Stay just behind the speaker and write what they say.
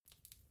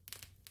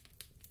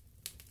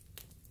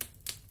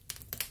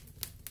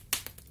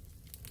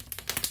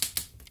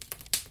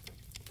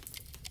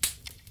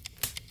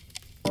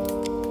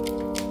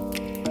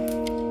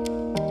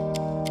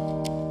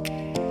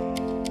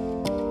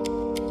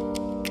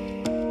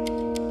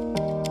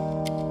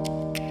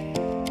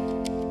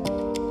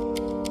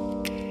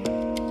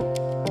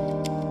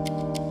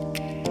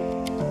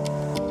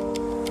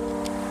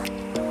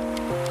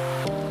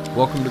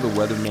Welcome to the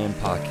Weathered Man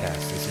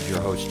Podcast. This is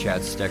your host,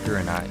 Chad Stecker,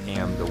 and I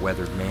am the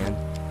Weathered Man.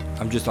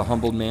 I'm just a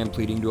humbled man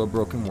pleading to a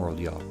broken world,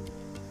 y'all.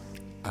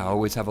 I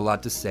always have a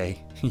lot to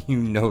say. You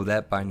know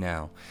that by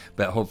now.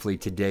 But hopefully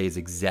today is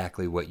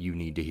exactly what you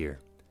need to hear.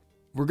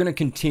 We're going to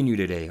continue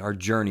today our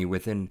journey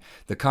within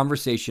the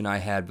conversation I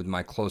had with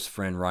my close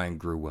friend, Ryan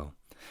Gruwell.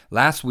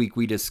 Last week,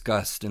 we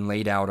discussed and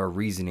laid out our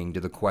reasoning to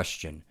the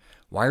question,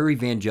 why are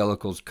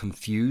evangelicals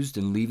confused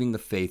and leaving the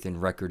faith in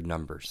record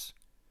numbers?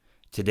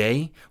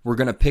 Today, we're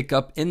going to pick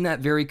up in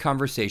that very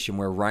conversation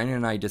where Ryan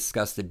and I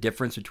discuss the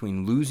difference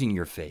between losing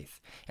your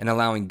faith and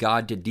allowing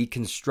God to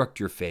deconstruct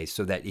your faith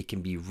so that it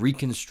can be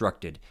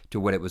reconstructed to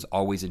what it was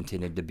always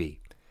intended to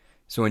be.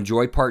 So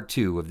enjoy part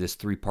 2 of this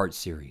 3-part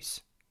series.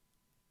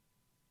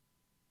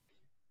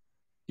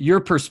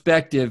 Your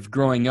perspective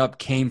growing up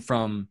came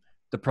from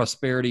the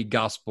prosperity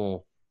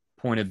gospel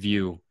point of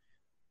view.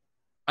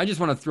 I just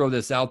want to throw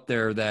this out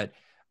there that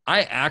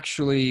I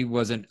actually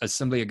was an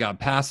Assembly of God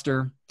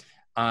pastor.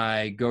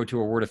 I go to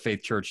a Word of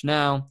Faith church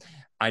now.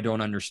 I don't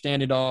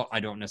understand it all.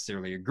 I don't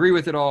necessarily agree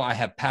with it all. I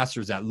have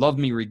pastors that love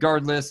me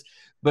regardless,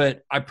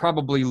 but I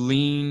probably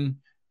lean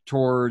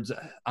towards,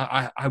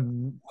 I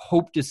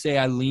hope to say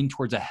I lean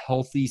towards a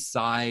healthy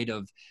side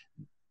of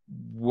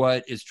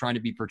what is trying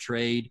to be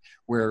portrayed,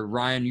 where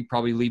Ryan, you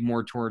probably lean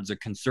more towards a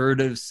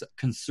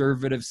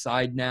conservative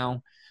side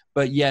now,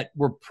 but yet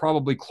we're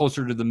probably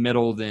closer to the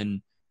middle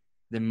than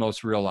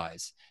most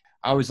realize.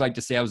 I always like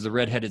to say I was the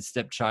redheaded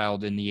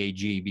stepchild in the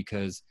AG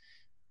because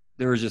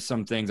there was just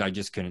some things I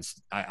just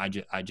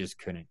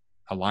couldn't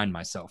align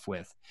myself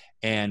with.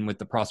 And with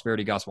the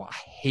prosperity gospel, I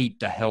hate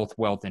the health,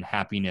 wealth, and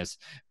happiness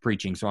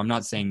preaching. So I'm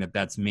not saying that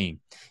that's me,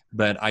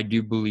 but I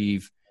do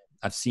believe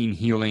I've seen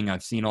healing.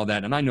 I've seen all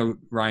that. And I know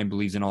Ryan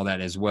believes in all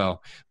that as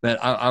well.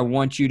 But I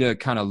want you to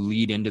kind of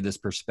lead into this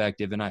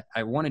perspective. And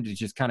I wanted to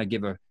just kind of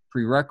give a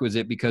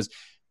prerequisite because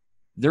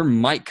there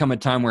might come a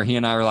time where he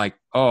and I are like,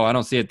 oh, I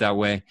don't see it that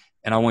way.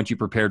 And I want you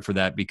prepared for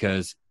that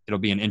because it'll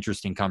be an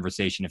interesting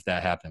conversation if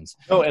that happens.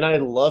 Oh, and I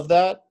love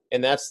that.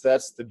 And that's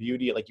the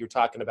beauty. Like you're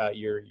talking about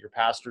your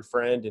pastor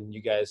friend and you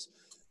guys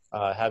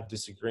have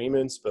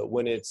disagreements, but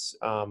when it's,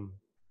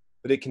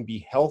 but it can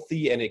be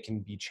healthy and it can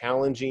be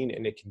challenging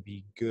and it can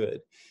be good.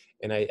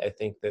 And I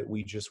think that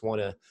we just want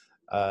to,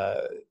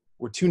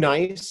 we're too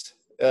nice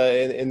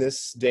in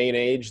this day and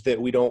age that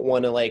we don't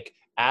want to like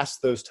ask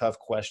those tough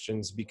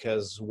questions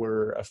because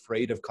we're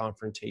afraid of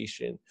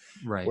confrontation.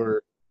 Right.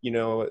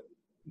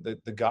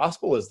 The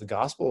gospel is the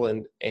gospel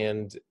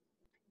and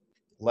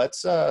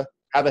let's have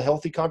a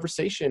healthy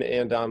conversation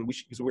and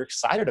because we're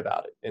excited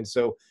about it. And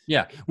so,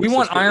 yeah, we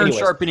want iron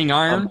sharpening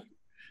iron,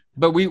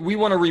 but we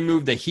want to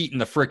remove the heat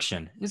and the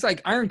friction. It's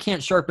like iron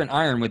can't sharpen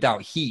iron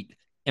without heat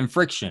and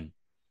friction.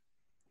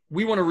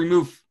 We want to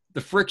remove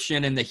the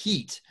friction and the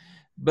heat,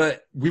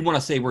 but we want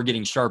to say we're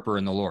getting sharper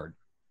in the Lord,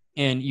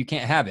 and you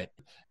can't have it.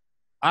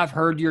 I've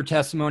heard your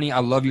testimony. I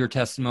love your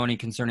testimony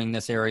concerning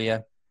this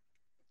area,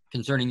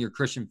 concerning your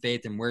Christian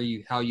faith and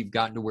how you've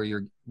gotten to where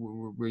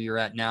you're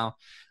at now.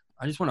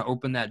 I just want to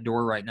open that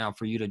door right now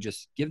for you to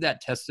just give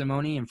that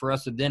testimony and for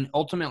us to then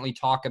ultimately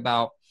talk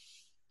about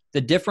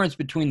the difference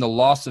between the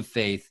loss of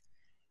faith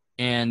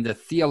and the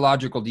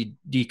theological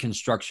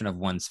deconstruction of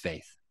one's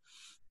faith.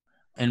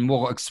 And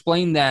we'll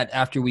explain that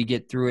after we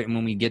get through it and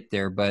when we get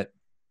there, but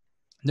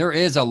there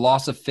is a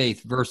loss of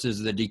faith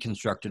versus the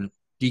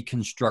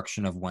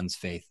deconstruction of one's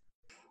faith.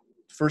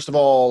 First of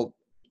all,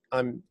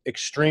 I'm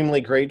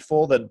extremely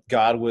grateful that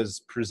God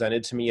was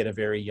presented to me at a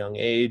very young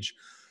age.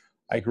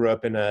 I grew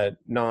up in a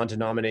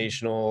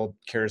non-denominational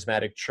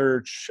charismatic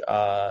church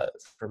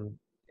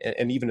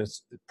and even a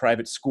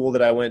private school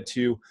that I went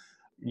to,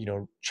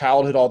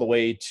 childhood all the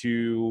way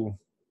to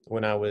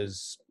when I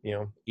was,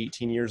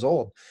 18 years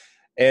old.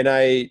 And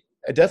I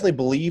definitely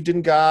believed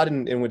in God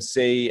and would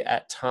say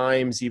at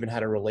times even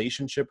had a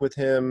relationship with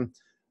him.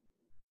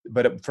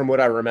 But from what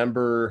I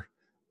remember,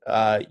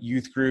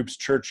 youth groups,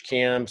 church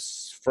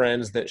camps,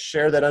 friends that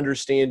share that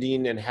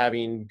understanding and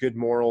having good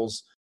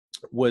morals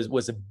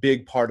was a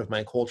big part of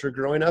my culture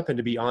growing up. And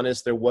to be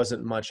honest, there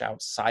wasn't much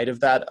outside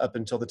of that up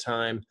until the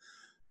time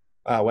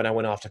when I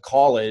went off to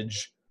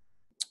college.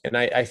 And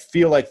I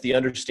feel like the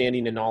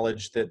understanding and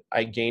knowledge that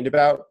I gained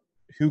about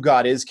who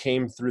God is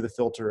came through the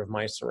filter of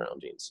my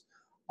surroundings.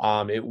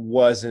 It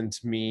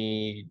wasn't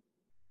me,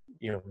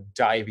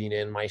 diving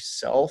in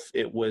myself.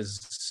 It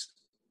was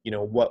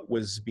what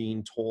was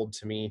being told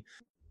to me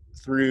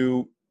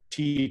through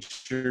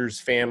teachers,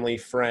 family,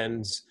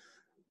 friends,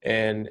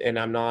 and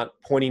I'm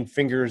not pointing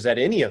fingers at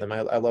any of them.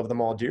 I love them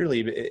all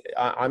dearly, but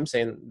I'm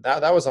saying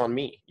that was on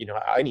me.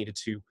 I needed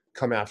to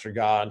come after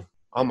God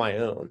on my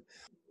own.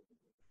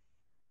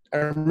 I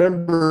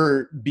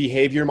remember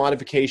behavior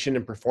modification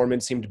and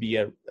performance seemed to be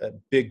a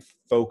big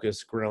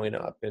focus growing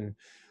up. And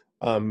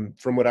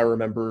from what I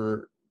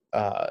remember,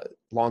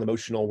 long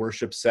emotional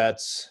worship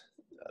sets,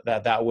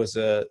 that was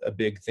a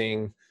big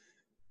thing.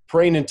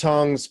 Praying in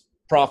tongues,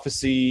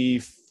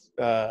 prophecy,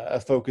 a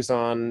focus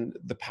on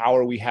the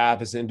power we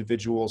have as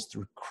individuals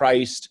through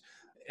Christ.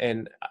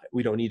 And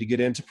we don't need to get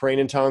into praying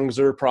in tongues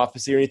or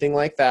prophecy or anything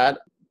like that.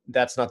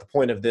 that's not the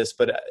point of this,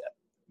 but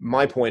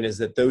my point is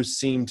that those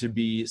seem to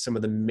be some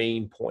of the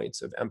main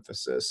points of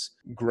emphasis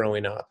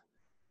growing up,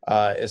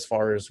 as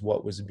far as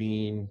what was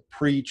being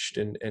preached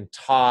and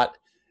taught.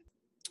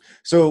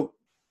 So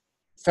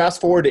fast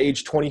forward to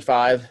age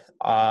 25,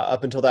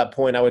 up until that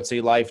point, I would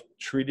say life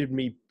treated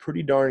me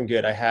pretty darn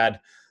good. I had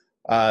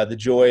the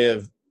joy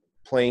of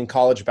playing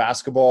college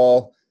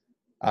basketball.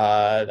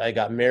 I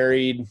got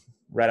married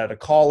right out of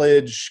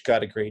college,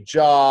 got a great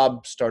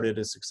job, started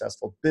a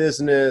successful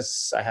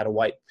business. I had a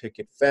white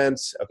picket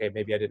fence. Okay,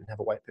 maybe I didn't have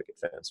a white picket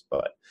fence,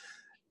 but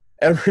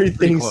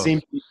everything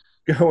seemed to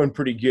be going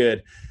pretty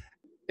good.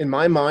 In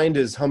my mind,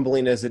 as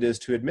humbling as it is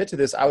to admit to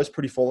this, I was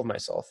pretty full of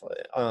myself.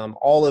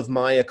 All of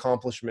my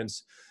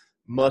accomplishments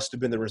must have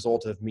been the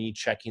result of me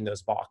checking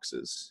those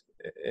boxes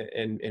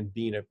and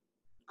being a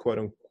quote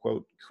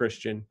unquote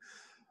Christian.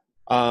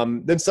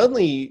 Then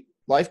suddenly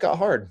life got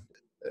hard.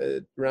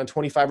 Around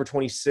 25 or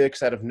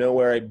 26, out of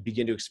nowhere, I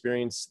began to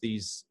experience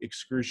these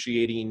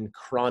excruciating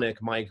chronic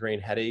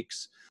migraine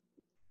headaches.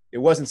 It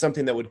wasn't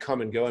something that would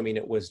come and go. I mean,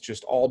 it was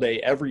just all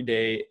day, every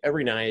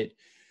night.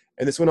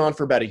 And this went on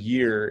for about a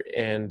year.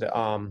 And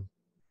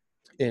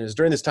it was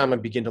during this time I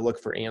began to look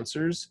for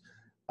answers.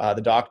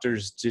 The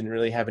doctors didn't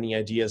really have any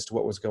idea as to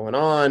what was going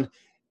on.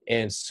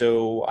 And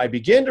so I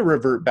began to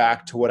revert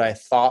back to what I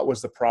thought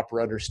was the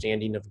proper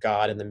understanding of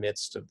God in the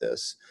midst of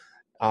this.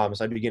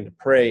 So I began to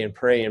pray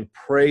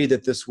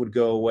that this would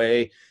go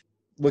away.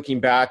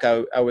 Looking back,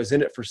 I was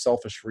in it for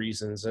selfish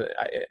reasons.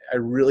 I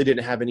really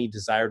didn't have any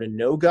desire to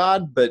know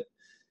God, but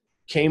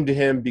came to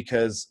him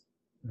because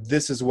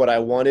this is what I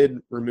wanted,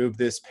 remove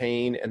this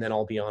pain, and then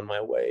I'll be on my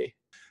way.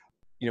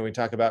 You know, we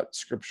talk about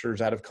scriptures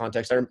out of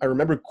context. I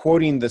remember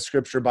quoting the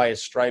scripture, by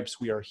his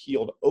stripes we are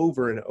healed,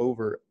 over and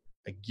over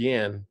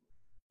again,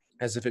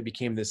 as if it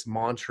became this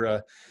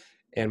mantra.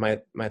 And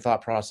my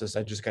thought process,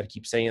 I just got to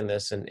keep saying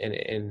this, and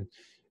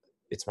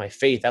it's my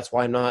faith. That's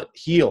why I'm not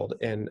healed.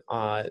 And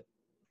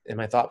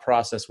my thought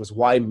process was,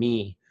 why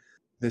me?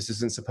 This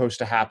isn't supposed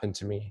to happen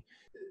to me.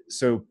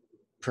 So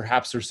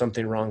perhaps there's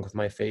something wrong with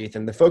my faith.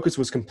 And the focus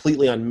was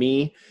completely on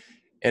me.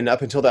 And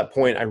up until that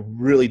point, I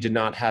really did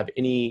not have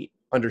any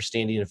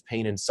understanding of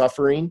pain and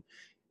suffering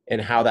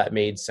and how that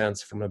made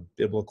sense from a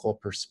biblical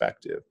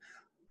perspective.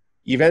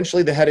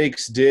 Eventually, the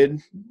headaches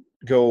did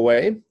go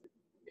away,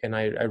 and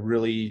I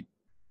really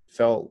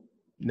felt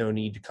no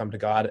need to come to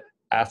God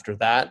after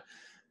that.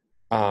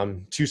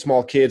 2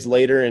 small kids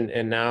later,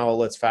 and now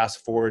let's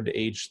fast forward to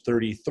age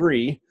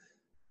 33.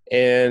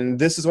 And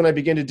this is when I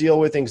began to deal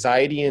with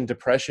anxiety and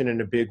depression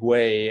in a big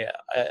way.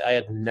 I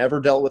had never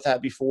dealt with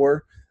that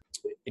before.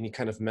 Any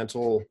kind of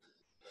mental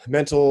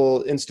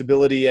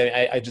instability.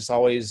 I just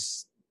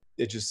always,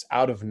 it just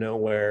out of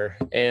nowhere.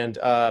 And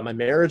my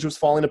marriage was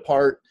falling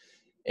apart.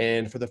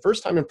 And for the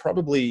first time in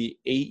probably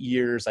 8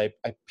 years, I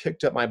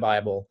picked up my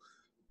Bible,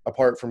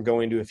 apart from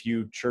going to a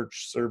few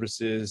church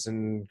services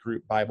and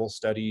group Bible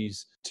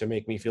studies to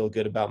make me feel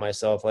good about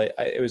myself.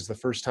 It was the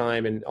first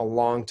time in a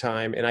long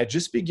time. And I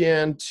just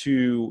began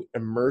to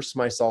immerse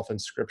myself in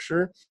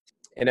scripture.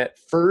 And at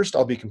first,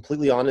 I'll be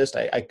completely honest,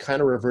 I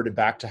kind of reverted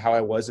back to how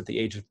I was at the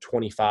age of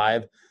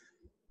 25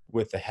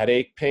 with the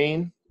headache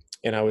pain.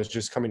 And I was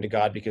just coming to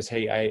God because,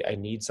 hey, I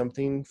need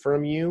something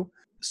from you.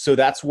 So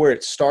that's where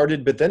it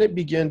started. But then it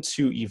began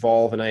to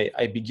evolve, and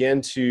I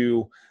began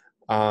to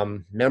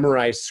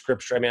memorize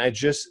scripture. I mean, I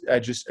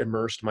just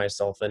immersed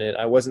myself in it.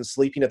 I wasn't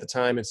sleeping at the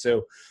time. And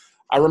so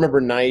I remember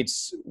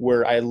nights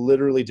where I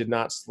literally did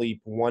not sleep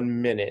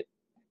 1 minute.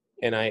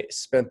 And I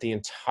spent the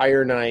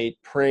entire night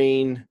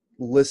praying,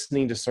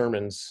 listening to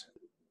sermons.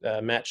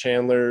 Matt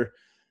Chandler,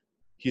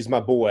 he's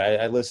my boy.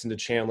 I listened to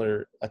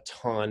Chandler a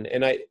ton,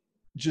 and I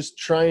just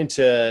trying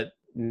to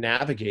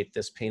navigate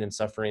this pain and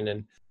suffering.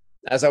 And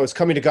as I was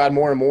coming to God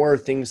more and more,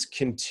 things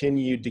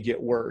continued to get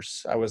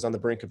worse. I was on the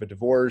brink of a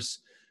divorce.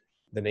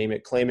 The name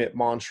it, claim it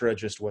mantra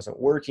just wasn't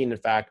working. In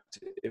fact,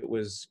 it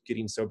was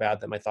getting so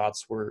bad that my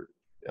thoughts were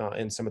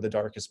in some of the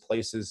darkest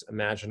places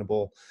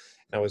imaginable.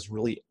 And I was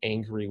really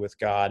angry with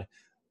God.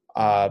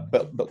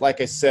 But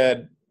like I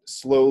said,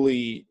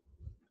 slowly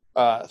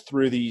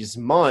through these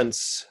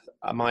months,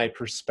 my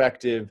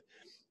perspective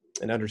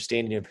and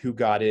understanding of who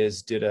God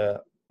is did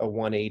a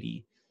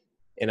 180.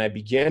 And I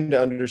began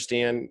to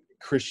understand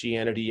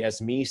Christianity as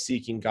me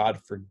seeking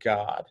God for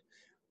God.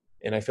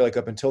 And I feel like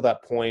up until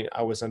that point,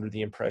 I was under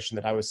the impression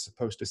that I was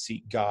supposed to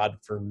seek God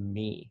for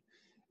me.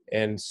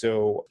 And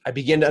so I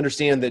began to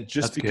understand that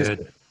just because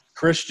I'm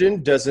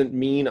Christian doesn't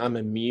mean I'm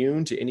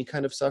immune to any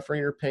kind of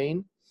suffering or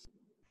pain.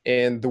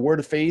 And the word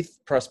of faith,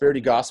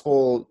 prosperity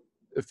gospel,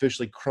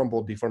 officially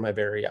crumbled before my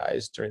very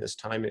eyes during this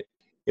time.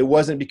 It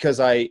wasn't because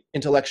I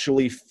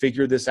intellectually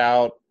figured this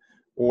out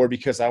or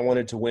because I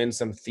wanted to win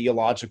some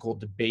theological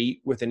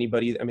debate with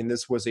anybody. I mean,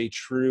 this was a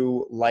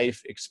true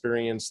life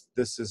experience.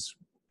 This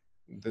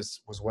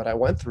was what I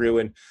went through.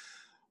 And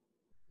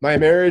my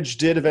marriage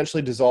did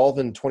eventually dissolve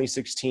in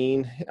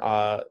 2016.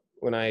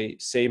 When I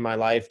say my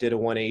life did a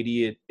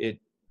 180, it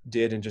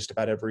did in just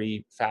about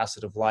every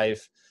facet of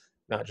life,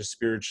 not just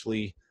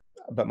spiritually,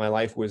 but my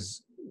life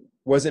was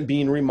wasn't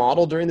being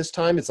remodeled during this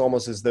time. It's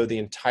almost as though the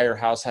entire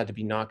house had to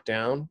be knocked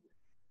down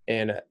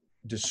and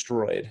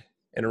destroyed,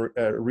 and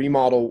a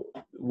remodel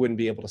wouldn't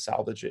be able to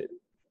salvage it.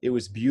 It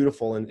was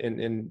beautiful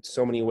in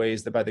so many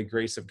ways that by the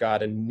grace of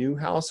God, a new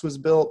house was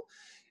built,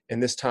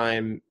 and this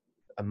time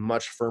a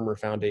much firmer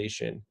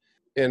foundation.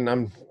 And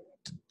I'm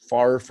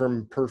far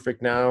from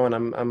perfect now, and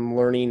I'm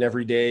learning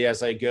every day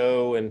as I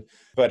go.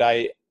 But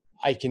I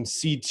can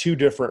see two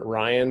different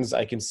Ryans.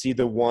 I can see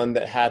the one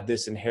that had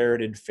this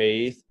inherited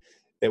faith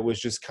that was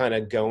just kind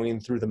of going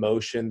through the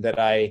motion that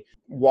I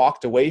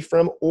walked away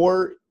from.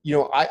 Or,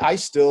 I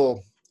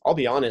still, I'll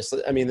be honest.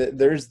 I mean,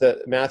 there's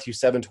the Matthew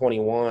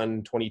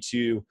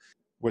 7:21-22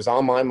 was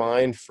on my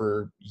mind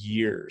for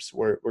years,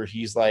 where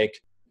he's like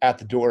at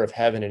the door of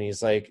heaven and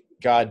he's like,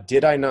 God,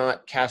 did I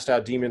not cast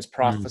out demons,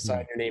 prophesy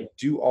in your name,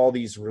 do all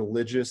these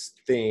religious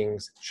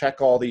things,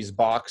 check all these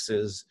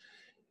boxes?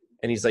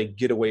 And he's like,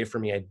 get away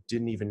from me. I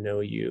didn't even know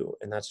you.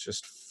 And that's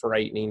just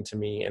frightening to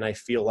me. And I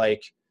feel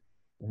like,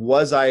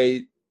 was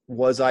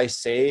I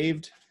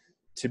saved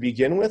to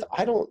begin with?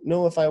 I don't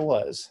know if I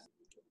was,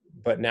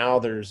 but now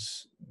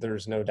there's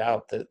no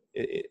doubt that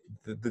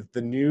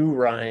the new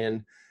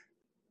Ryan,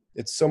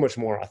 it's so much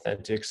more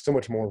authentic, so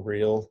much more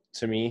real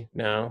to me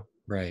now.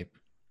 Right.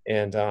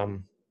 And,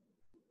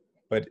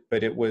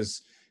 but it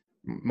was,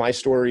 my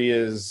story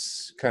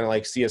is kind of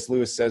like C.S.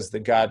 Lewis says,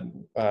 that God,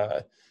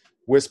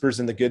 whispers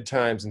in the good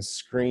times and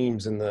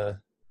screams in the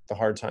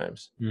hard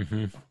times.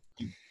 Mm-hmm.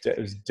 It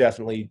was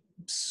definitely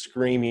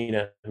screaming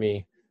at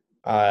me.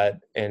 And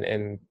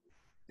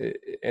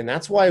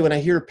that's why when I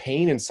hear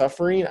pain and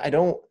suffering,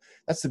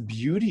 that's the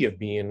beauty of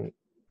being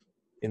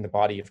in the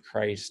body of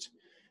Christ.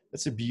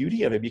 That's the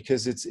beauty of it,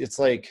 because it's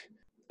like,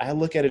 I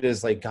look at it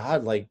as like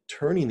God, like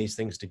turning these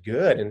things to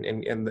good,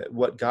 and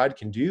what God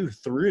can do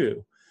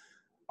through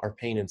our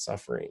pain and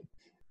suffering.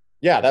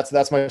 Yeah.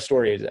 That's my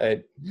story.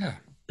 Yeah.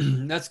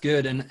 That's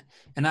good.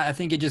 And I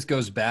think it just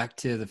goes back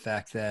to the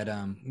fact that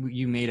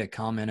you made a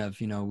comment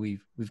of,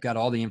 we've got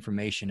all the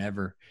information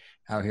ever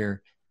out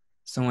here.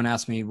 Someone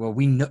asked me, well,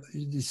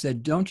 they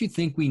said, don't you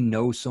think we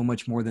know so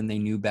much more than they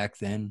knew back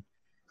then?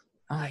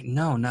 I'm like,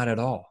 no, not at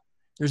all.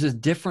 There's a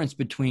difference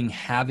between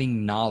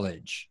having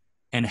knowledge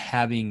and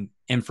having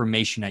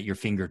information at your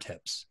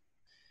fingertips.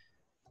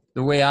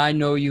 The way I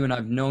know you, and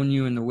I've known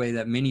you, and the way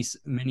that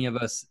many of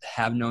us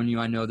have known you,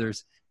 I know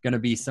there's going to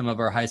be some of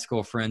our high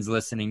school friends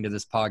listening to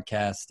this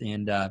podcast.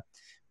 And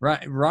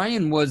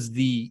Ryan was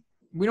we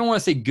don't want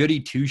to say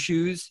goody two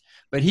shoes,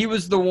 but he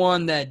was the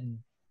one that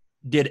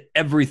did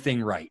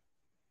everything right.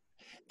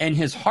 And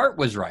his heart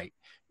was right.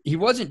 He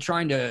wasn't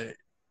trying to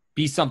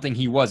be something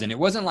he wasn't. It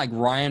wasn't like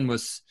Ryan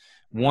was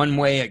one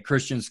way at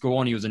Christian school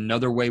and he was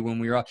another way when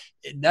we were out.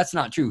 That's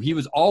not true. He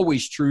was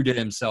always true to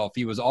himself.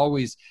 You were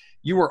always,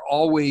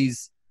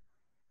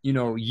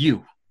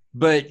 you,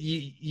 but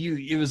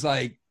it was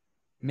like,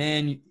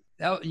 man,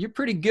 you're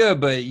pretty good,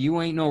 but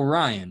you ain't no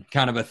Ryan,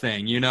 kind of a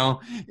thing,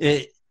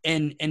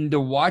 and to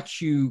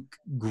watch you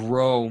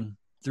grow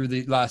through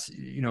the last,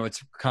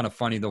 it's kind of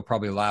funny. They'll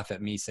probably laugh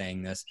at me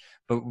saying this,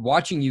 but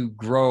watching you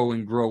grow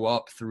and grow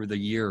up through the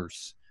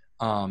years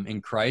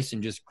in Christ,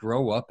 and just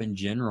grow up in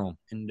general,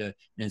 and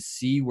to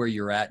see where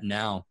you're at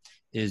now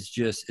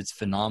it's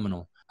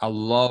phenomenal. I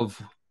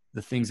love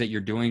the things that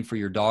you're doing for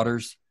your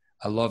daughters.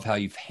 I love how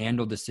you've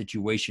handled the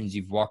situations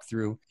you've walked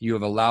through. You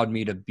have allowed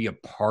me to be a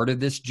part of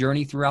this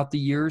journey throughout the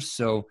years.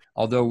 So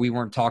although we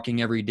weren't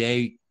talking every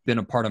day, been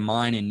a part of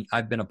mine, and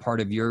I've been a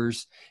part of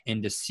yours,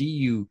 and to see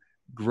you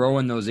grow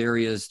in those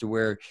areas to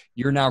where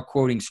you're now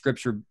quoting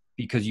scripture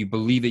because you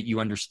believe it, you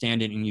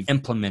understand it, and you've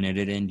implemented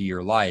it into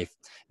your life,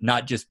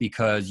 not just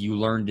because you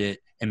learned it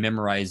and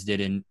memorized it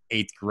in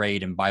 8th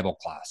grade in Bible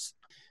class.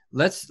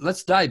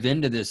 Let's dive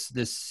into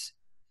this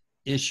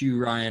issue,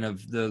 Ryan,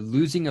 of the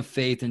losing of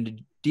faith and the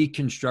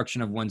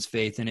deconstruction of one's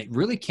faith. And it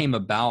really came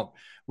about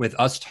with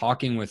us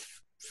talking with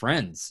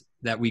friends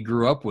that we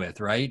grew up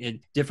with, right? And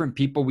different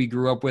people we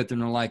grew up with,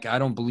 and they're like, I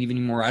don't believe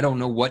anymore. I don't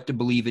know what to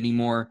believe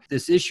anymore.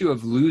 This issue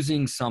of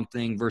losing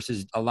something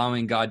versus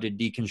allowing God to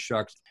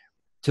deconstruct.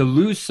 To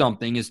lose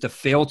something is to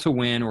fail to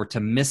win, or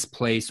to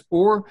misplace,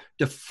 or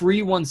to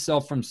free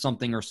oneself from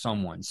something or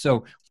someone.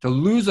 So to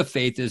lose a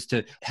faith is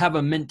to have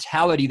a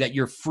mentality that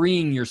you're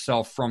freeing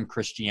yourself from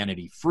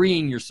Christianity,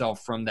 freeing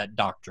yourself from that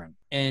doctrine.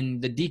 And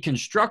the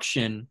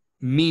deconstruction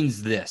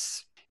means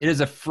this. It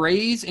is a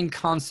phrase and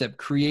concept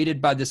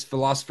created by this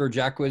philosopher,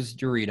 Jacques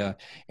Derrida,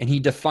 and he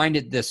defined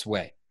it this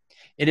way.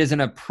 It is an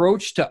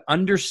approach to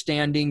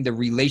understanding the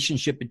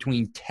relationship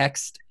between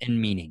text and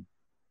meaning.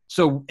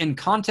 So in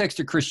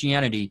context of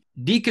Christianity,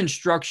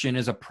 deconstruction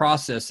is a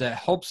process that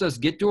helps us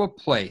get to a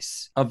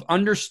place of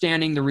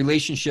understanding the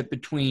relationship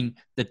between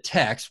the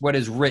text, what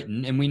is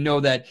written. And we know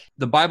that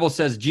the Bible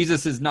says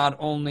Jesus is not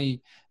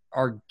only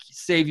our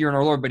Savior and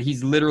our Lord, but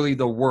he's literally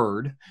the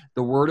Word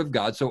of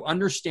God. So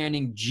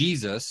understanding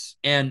Jesus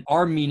and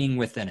our meaning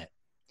within it,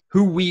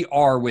 who we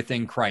are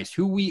within Christ,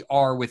 who we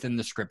are within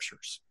the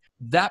scriptures.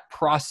 That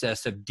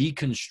process of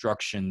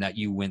deconstruction that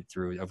you went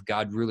through, of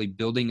God really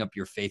building up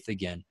your faith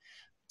again,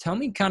 Tell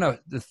me kind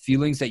of the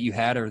feelings that you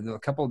had, or a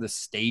couple of the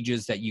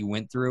stages that you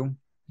went through.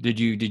 Did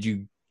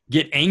you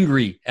get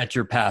angry at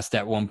your past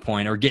at one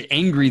point, or get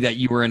angry that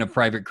you were in a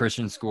private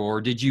Christian school, or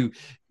did you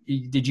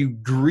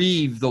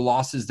grieve the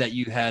losses that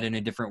you had in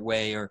a different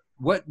way, or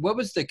what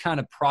was the kind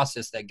of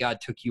process that God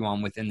took you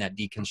on within that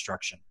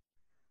deconstruction?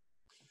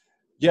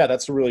 Yeah,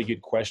 that's a really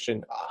good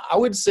question. I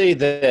would say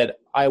that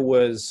I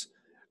was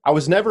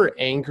never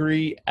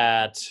angry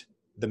at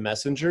the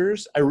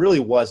messengers. I really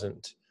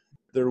wasn't.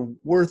 There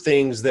were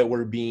things that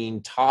were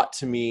being taught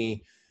to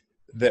me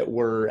that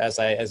were, as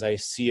I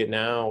see it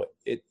now,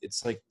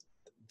 it's like,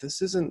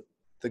 this isn't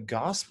the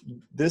gospel.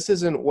 This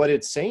isn't what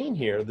it's saying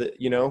here, that.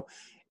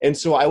 And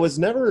so I was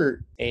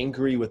never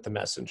angry with the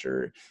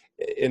messenger.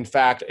 In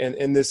fact,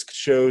 and this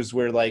shows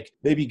where like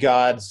maybe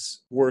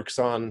God's works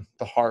on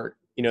the heart,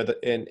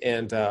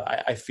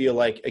 I feel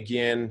like,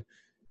 again,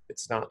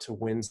 it's not to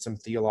win some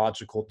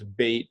theological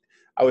debate.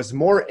 I was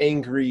more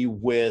angry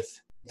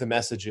with the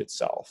message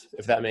itself,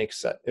 if that makes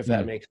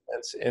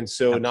sense. And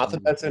so not the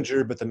Absolutely.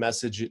 messenger, but the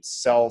message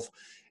itself.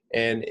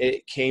 And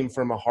it came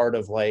from a heart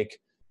of like,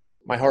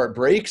 my heart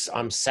breaks.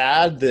 I'm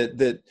sad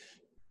that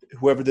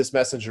whoever this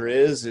messenger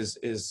is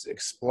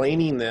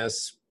explaining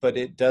this, but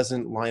it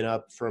doesn't line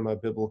up from a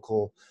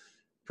biblical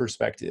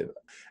perspective.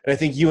 And I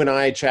think you and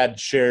I, Chad,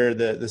 share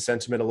the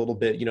sentiment a little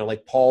bit.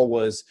 Like Paul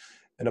was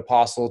an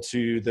apostle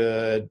to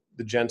the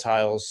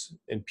Gentiles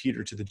and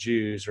Peter to the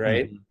Jews,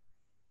 right? Mhm.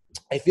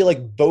 I feel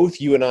like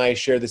both you and I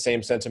share the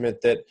same sentiment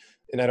that,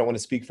 and I don't want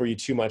to speak for you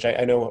too much.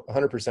 I know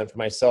 100% for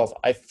myself.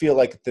 I feel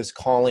like this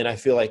calling, I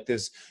feel like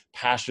this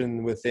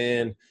passion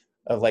within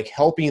of like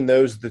helping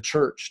those the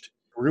church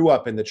grew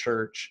up in the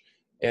church,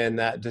 and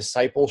that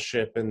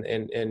discipleship,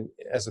 and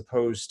as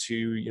opposed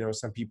to,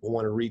 some people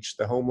want to reach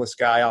the homeless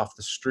guy off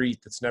the street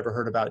that's never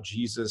heard about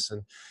Jesus,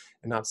 and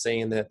not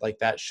saying that like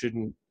that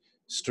shouldn't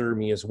stir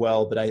me as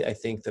well, but I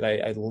think that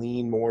I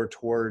lean more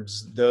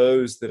towards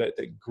those that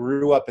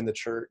grew up in the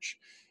church.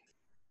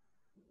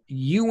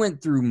 You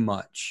went through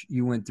much.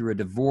 You went through a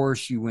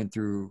divorce. You went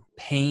through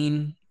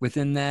pain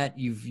within that.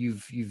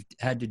 You've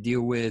had to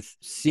deal with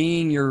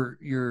seeing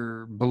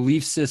your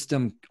belief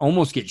system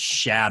almost get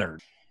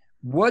shattered.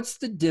 What's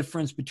the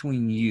difference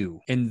between you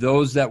and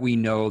those that we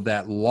know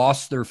that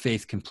lost their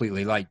faith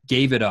completely, like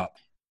gave it up,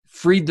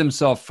 freed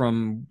themselves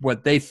from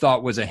what they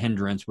thought was a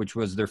hindrance, which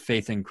was their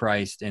faith in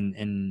Christ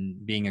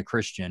and being a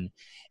Christian,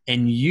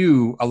 and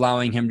you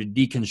allowing him to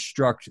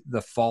deconstruct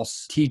the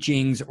false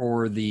teachings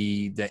or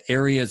the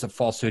areas of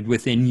falsehood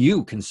within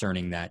you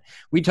concerning that?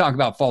 We talk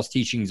about false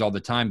teachings all the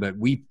time, but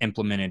we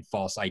implemented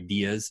false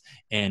ideas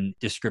and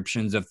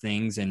descriptions of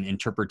things and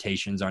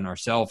interpretations on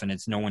ourselves, and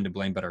it's no one to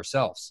blame but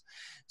ourselves.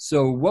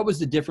 So what was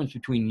the difference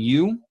between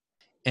you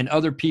and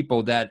other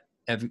people that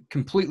have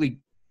completely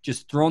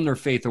just thrown their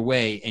faith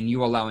away, and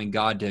you allowing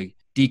God to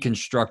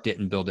deconstruct it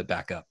and build it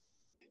back up?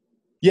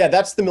 Yeah,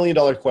 that's the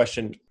 $1,000,000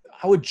 question.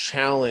 I would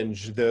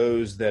challenge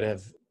those that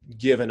have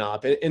given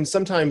up. And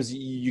sometimes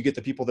you get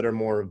the people that are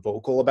more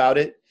vocal about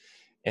it,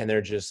 and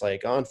they're just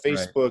like on Right.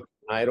 Facebook,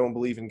 I don't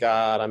believe in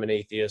God, I'm an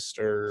atheist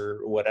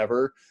or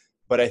whatever.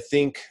 But I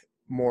think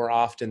more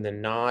often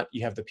than not,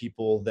 you have the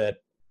people that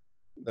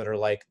are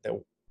like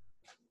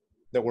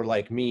that were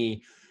like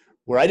me,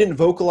 where I didn't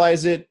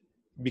vocalize it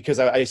because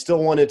I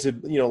still wanted to,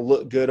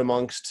 look good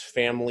amongst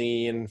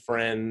family and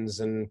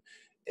friends, and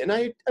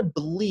I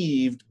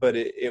believed, but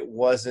it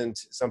wasn't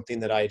something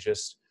that I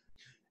just,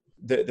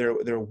 there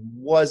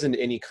wasn't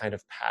any kind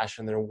of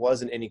passion. There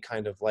wasn't any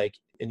kind of like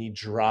any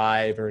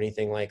drive or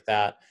anything like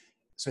that.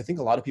 So I think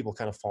a lot of people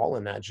kind of fall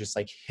in that just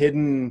like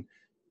hidden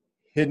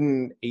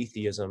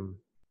atheism.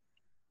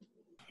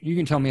 You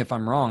can tell me if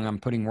I'm wrong. I'm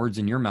putting words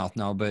in your mouth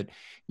now, but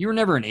you were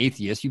never an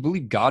atheist. You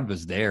believed God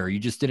was there. You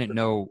just didn't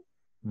know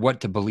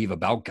what to believe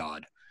about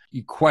God.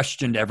 You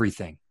questioned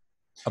everything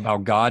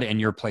about God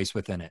and your place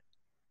within it.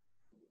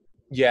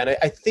 Yeah. And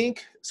I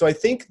think, so I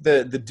think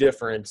the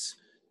difference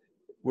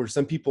where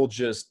some people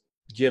just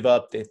give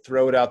up, they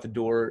throw it out the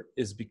door,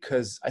 is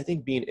because I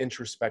think being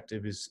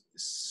introspective is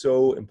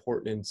so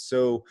important and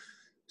so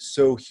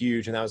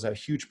huge. And that was a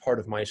huge part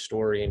of my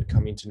story in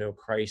coming to know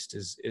Christ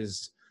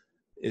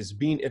is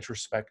being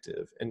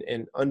introspective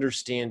and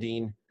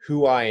understanding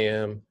who I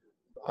am,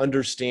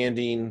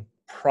 understanding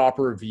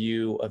proper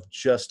view of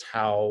just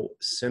how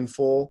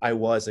sinful I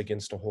was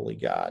against a holy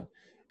God.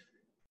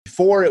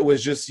 Before, it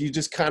was just, you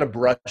just kind of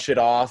brush it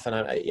off, and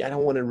I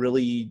don't want to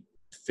really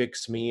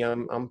fix me.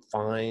 I'm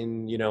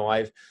fine.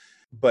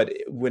 But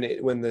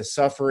when the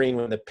suffering,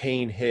 when the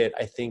pain hit,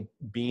 I think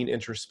being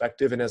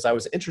introspective, and as I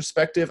was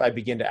introspective, I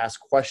began to ask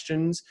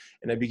questions,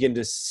 and I began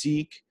to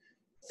seek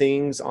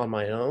things on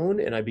my own,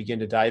 and I began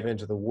to dive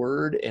into the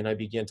word, and I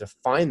began to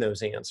find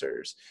those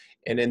answers.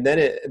 And then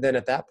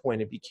at that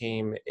point, it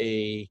became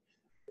a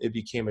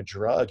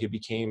drug. I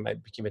became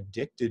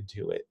addicted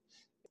to it.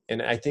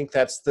 And I think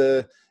that's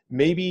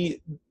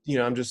maybe,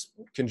 I'm just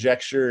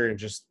conjecture and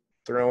just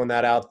throwing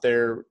that out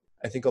there.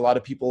 I think a lot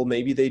of people,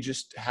 maybe they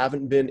just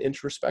haven't been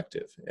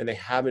introspective and they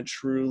haven't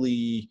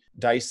truly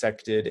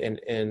dissected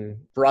and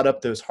brought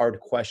up those hard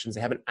questions.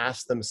 They haven't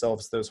asked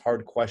themselves those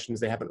hard questions.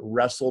 They haven't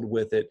wrestled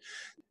with it.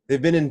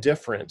 They've been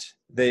indifferent.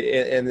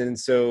 And then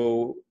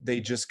so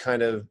they just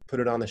kind of put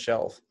it on the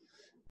shelf.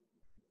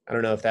 I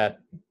don't know if that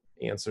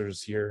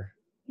answers your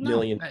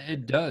million. No,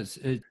 it does.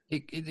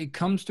 It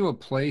comes to a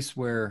place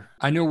where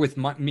I know with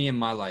me and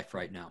my life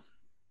right now,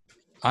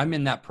 I'm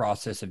in that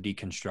process of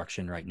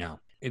deconstruction right now.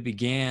 It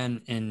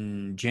began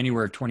in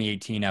January of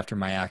 2018 after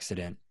my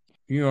accident.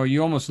 You know,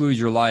 you almost lose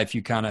your life.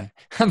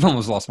 I've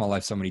almost lost my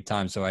life so many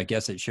times. So I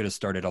guess it should have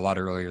started a lot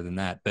earlier than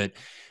that. But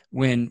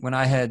when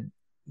I had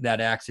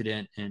that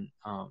accident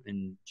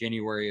in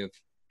January of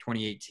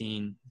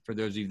 2018, for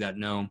those of you that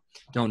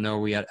don't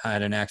know, I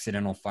had an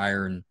accidental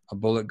fire and a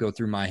bullet go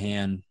through my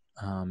hand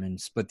and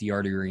split the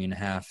artery in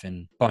half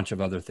and a bunch of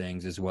other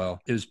things as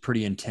well. It was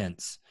pretty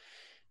intense.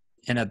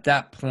 And at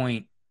that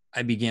point,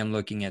 I began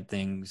looking at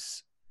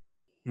things.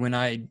 When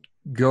I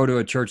go to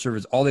a church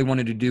service, all they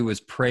wanted to do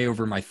was pray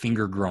over my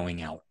finger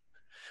growing out.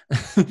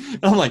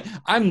 I'm like,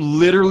 I'm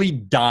literally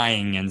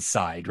dying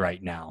inside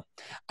right now.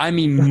 I'm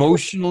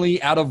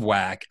emotionally out of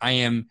whack. I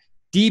am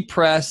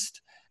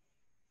depressed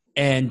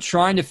and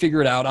trying to figure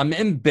it out. I'm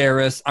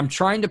embarrassed. I'm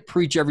trying to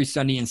preach every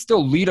Sunday and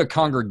still lead a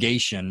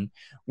congregation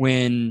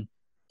when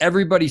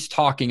everybody's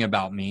talking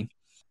about me.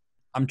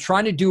 I'm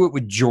trying to do it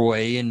with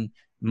joy, and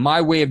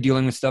my way of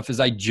dealing with stuff is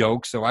I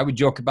joke. So I would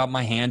joke about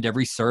my hand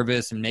every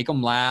service and make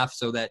them laugh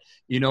so that,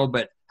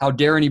 but how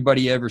dare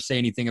anybody ever say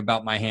anything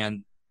about my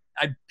hand?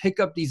 I'd pick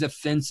up these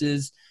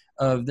offenses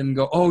of them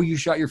go, oh, you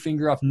shot your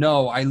finger off.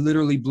 No, I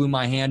literally blew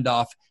my hand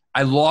off.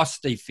 I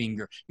lost a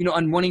finger.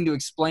 I'm wanting to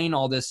explain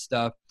all this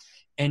stuff.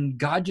 And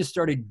God just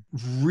started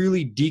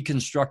really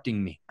deconstructing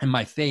me and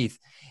my faith.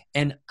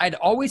 And I'd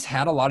always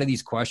had a lot of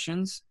these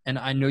questions. And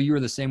I know you were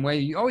the same way.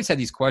 You always had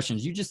these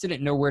questions. You just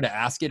didn't know where to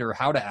ask it or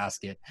how to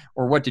ask it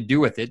or what to do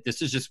with it.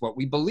 This is just what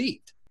we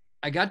believed.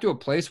 I got to a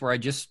place where I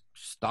just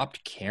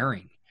stopped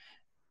caring.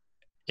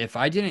 If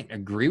I didn't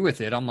agree with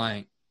it, I'm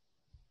like,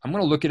 I'm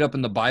going to look it up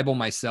in the Bible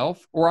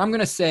myself, or I'm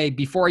going to say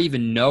before I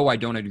even know I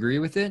don't agree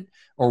with it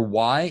or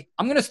why,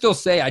 I'm going to still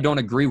say I don't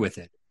agree with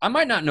it. I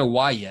might not know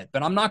why yet,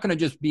 but I'm not going to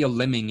just be a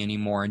lemming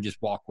anymore and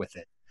just walk with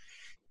it.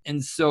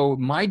 And so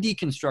my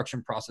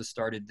deconstruction process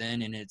started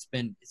then, and it's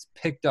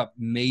picked up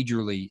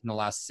majorly in the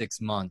last 6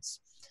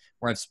 months,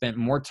 where I've spent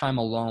more time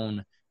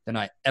alone than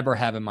I ever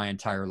have in my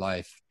entire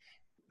life.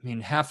 I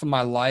mean, half of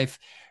my life,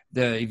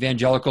 the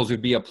evangelicals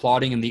would be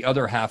applauding, and the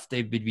other half,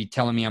 they would be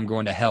telling me I'm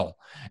going to hell,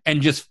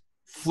 and just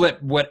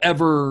flip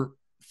whatever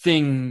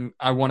thing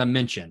I want to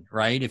mention,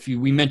 right?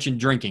 We mentioned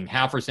drinking,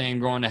 half are saying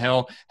going to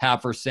hell,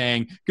 half are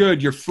saying,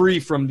 good, you're free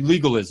from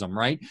legalism,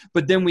 right?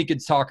 But then we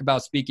could talk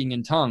about speaking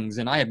in tongues,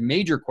 and I have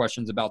major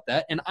questions about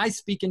that, and I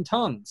speak in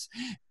tongues,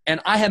 and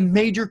I have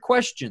major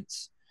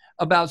questions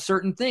about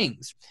certain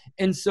things.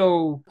 And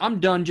so I'm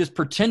done just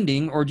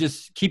pretending or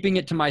just keeping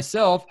it to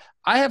myself.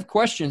 I have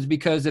questions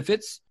because if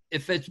it's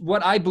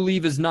what I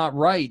believe is not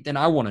right, then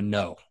I want to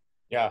know.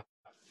 Yeah.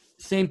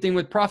 Same thing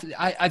with prophecy.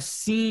 I've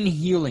seen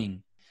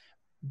healing,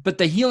 but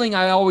the healing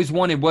I always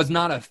wanted was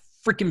not a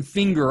freaking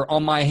finger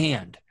on my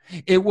hand.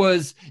 It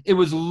was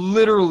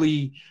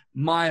literally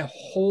my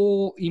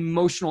whole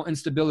emotional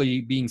instability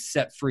being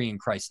set free in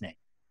Christ's name.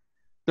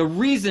 The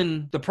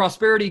reason the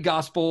prosperity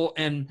gospel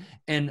and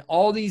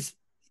all the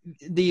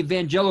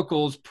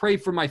evangelicals pray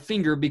for my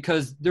finger,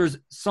 because there's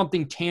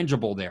something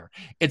tangible there.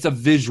 It's a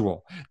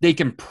visual. They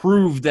can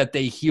prove that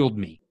they healed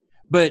me.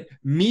 But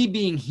me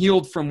being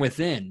healed from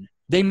within,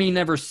 they may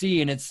never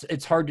see, and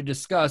it's hard to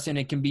discuss, and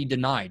it can be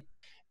denied.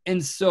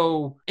 And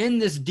so in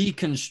this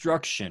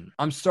deconstruction,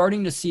 I'm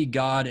starting to see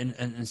God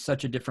in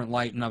such a different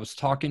light. And I was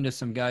talking to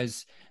some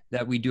guys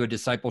that we do a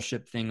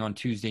discipleship thing on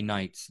Tuesday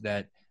nights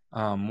that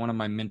one of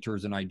my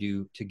mentors and I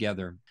do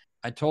together.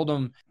 I told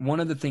them one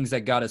of the things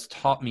that God has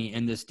taught me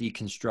in this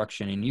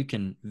deconstruction, and you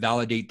can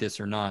validate this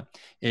or not,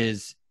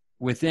 is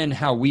within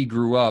how we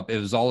grew up, it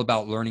was all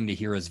about learning to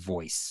hear his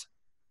voice.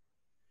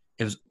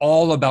 It was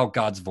all about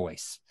God's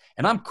voice.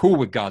 And I'm cool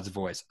with God's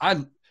voice.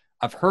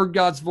 I've heard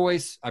God's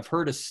voice. I've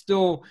heard a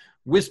still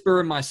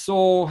whisper in my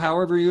soul.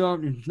 However,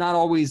 not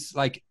always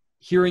like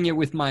hearing it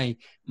with my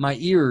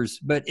ears,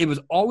 but it was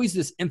always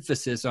this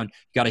emphasis on, you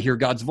got to hear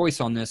God's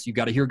voice on this. You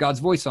got to hear God's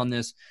voice on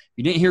this. If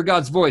you didn't hear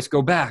God's voice,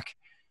 go back.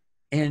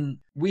 And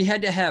we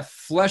had to have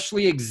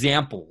fleshly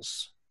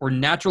examples or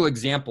natural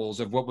examples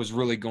of what was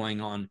really going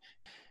on.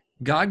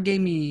 God gave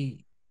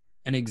me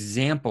an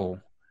example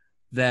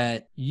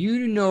that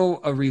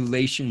a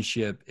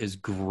relationship is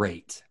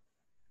great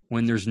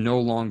when there's no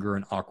longer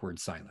an awkward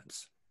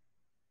silence.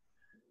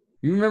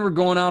 You remember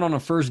going out on a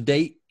first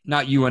date?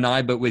 Not you and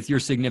I, but with your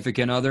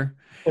significant other?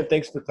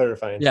 Thanks for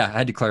clarifying. Yeah, I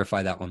had to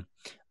clarify that one.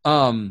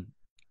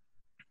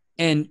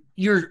 And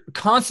you're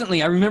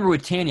constantly, I remember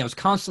with Tanya, I was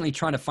constantly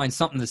trying to find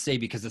something to say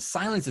because the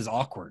silence is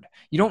awkward.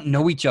 You don't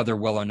know each other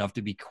well enough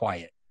to be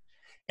quiet.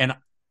 And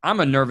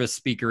I'm a nervous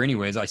speaker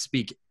anyways. I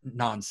speak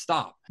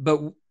nonstop.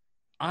 But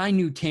I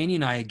knew Tanya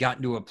and I had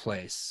gotten to a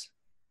place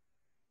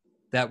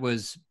that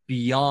was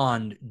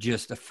beyond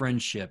just a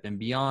friendship and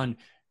beyond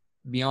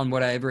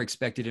what I ever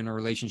expected in a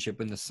relationship,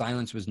 when the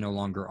silence was no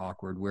longer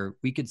awkward, where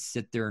we could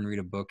sit there and read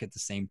a book at the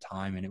same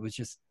time and it was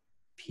just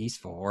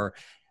peaceful. Or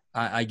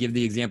I give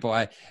the example,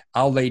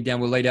 we'll lay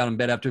down in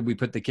bed after we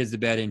put the kids to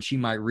bed, and she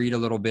might read a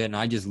little bit and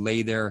I just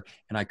lay there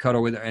and I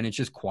cuddle with her and it's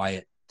just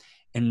quiet.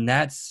 And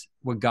that's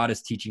what God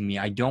is teaching me.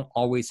 I don't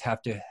always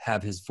have to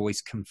have his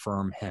voice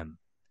confirm him.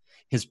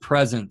 His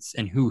presence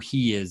and who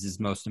he is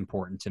most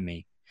important to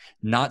me.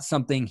 Not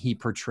something he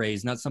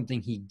portrays, not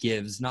something he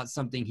gives, not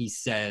something he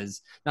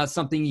says, not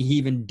something he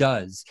even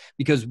does.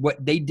 Because what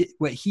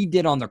he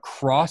did on the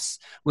cross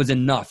was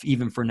enough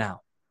even for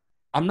now.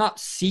 I'm not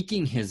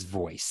seeking his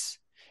voice.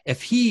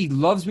 If he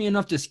loves me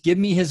enough to give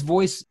me his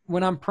voice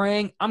when I'm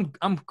praying,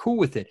 I'm cool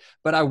with it.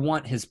 But I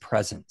want his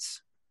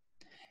presence.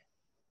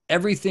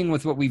 Everything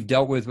with what we've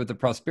dealt with the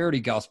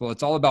prosperity gospel,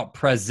 it's all about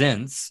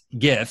presents,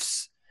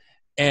 gifts,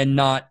 and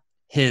not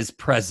his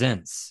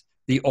presence,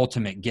 the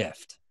ultimate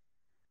gift.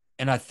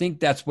 And I think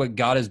that's what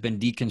God has been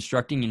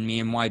deconstructing in me,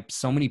 and why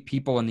so many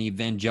people in the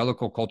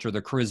evangelical culture, the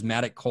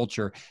charismatic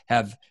culture,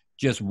 have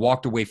just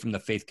walked away from the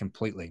faith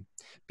completely.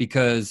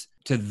 Because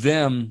to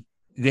them,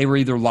 they were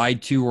either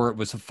lied to, or it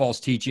was a false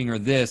teaching, or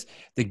this.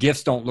 The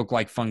gifts don't look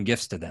like fun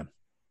gifts to them.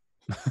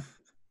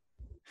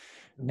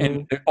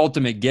 And the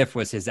ultimate gift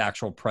was his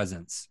actual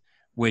presence,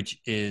 which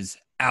is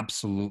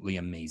absolutely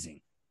amazing.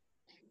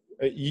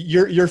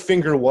 Your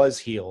finger was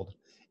healed.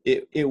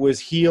 It was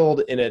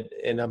healed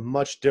in a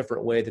much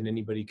different way than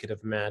anybody could have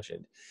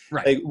imagined.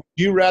 Right. Like, would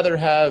you rather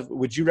have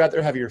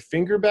your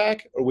finger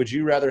back, or would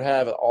you rather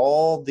have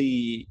all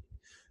the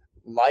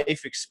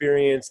life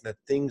experience and the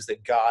things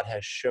that God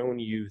has shown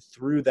you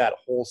through that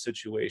whole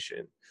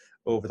situation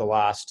over the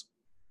last,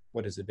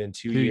 what has it been,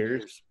 2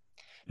 years?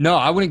 No,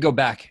 I wouldn't go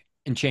back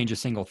and change a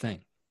single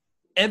thing.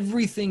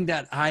 Everything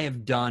that I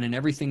have done and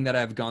everything that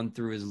I've gone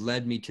through has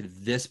led me to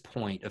this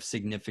point of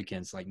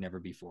significance like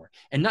never before.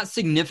 And not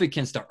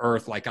significance to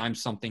earth like I'm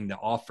something to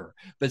offer,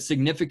 but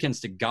significance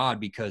to God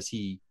because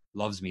he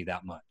loves me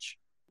that much.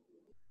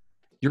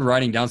 You're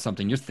writing down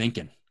something, you're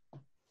thinking.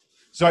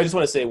 So I just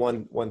want to say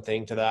one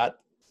thing to that,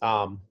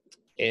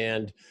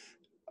 and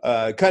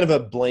kind of a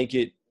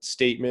blanket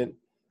statement.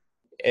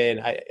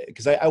 And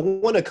because I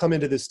want to come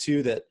into this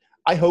too, that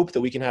I hope that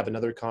we can have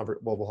another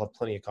we'll have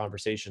plenty of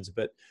conversations,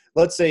 but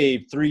let's say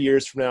 3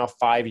 years from now,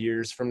 5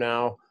 years from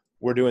now,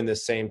 we're doing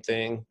this same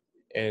thing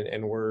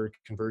and we're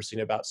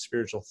conversing about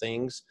spiritual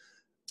things.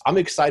 I'm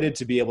excited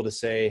to be able to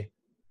say,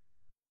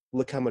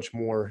 look how much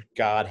more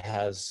God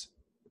has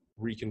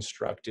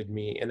reconstructed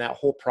me, and that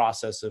whole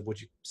process of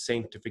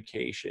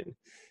sanctification.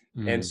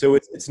 And so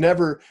it's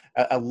never,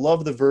 I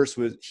love the verse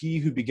with, he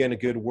who began a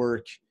good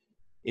work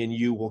in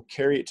you will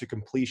carry it to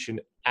completion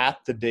at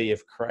the day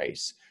of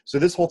Christ. So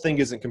this whole thing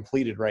isn't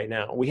completed right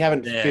now. We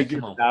haven't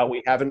figured it out.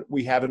 We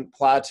haven't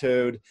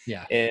plateaued.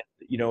 Yeah. And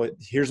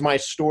here's my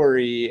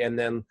story. And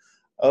then,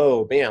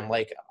 oh man,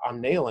 like I'm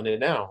nailing it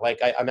now.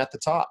 Like I'm at the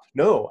top.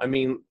 No, I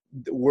mean,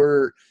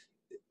 we're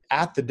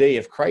at the day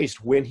of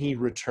Christ when he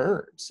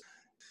returns.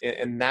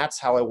 And that's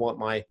how I want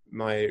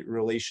my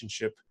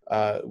relationship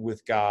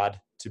with God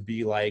to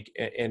be like,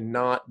 and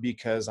not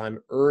because I'm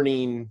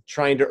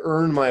trying to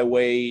earn my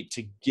way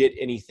to get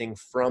anything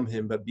from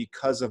him, but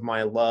because of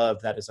my love,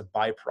 that is a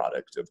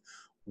byproduct of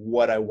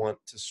what I want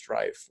to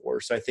strive for.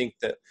 So I think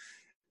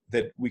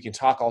that we can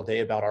talk all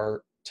day about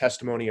our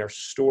testimony, our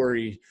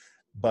story,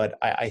 but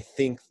I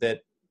think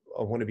that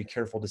I want to be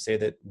careful to say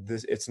that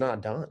it's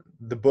not done.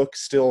 The book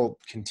still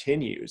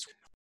continues.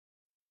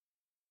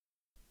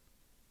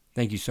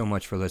 Thank you so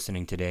much for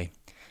listening today.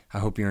 I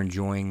hope you're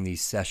enjoying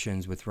these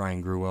sessions with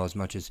Ryan Gruwell as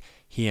much as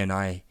he and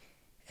I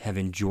have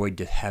enjoyed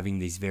having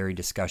these very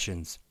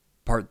discussions.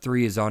 Part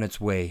 3 is on its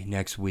way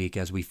next week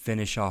as we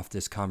finish off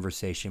this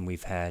conversation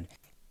we've had.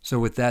 So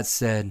with that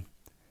said,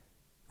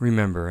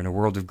 remember, in a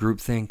world of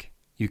groupthink,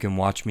 you can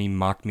watch me,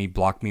 mock me,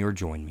 block me, or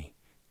join me,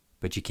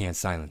 but you can't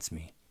silence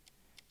me.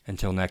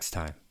 Until next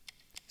time,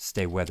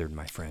 stay weathered,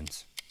 my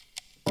friends.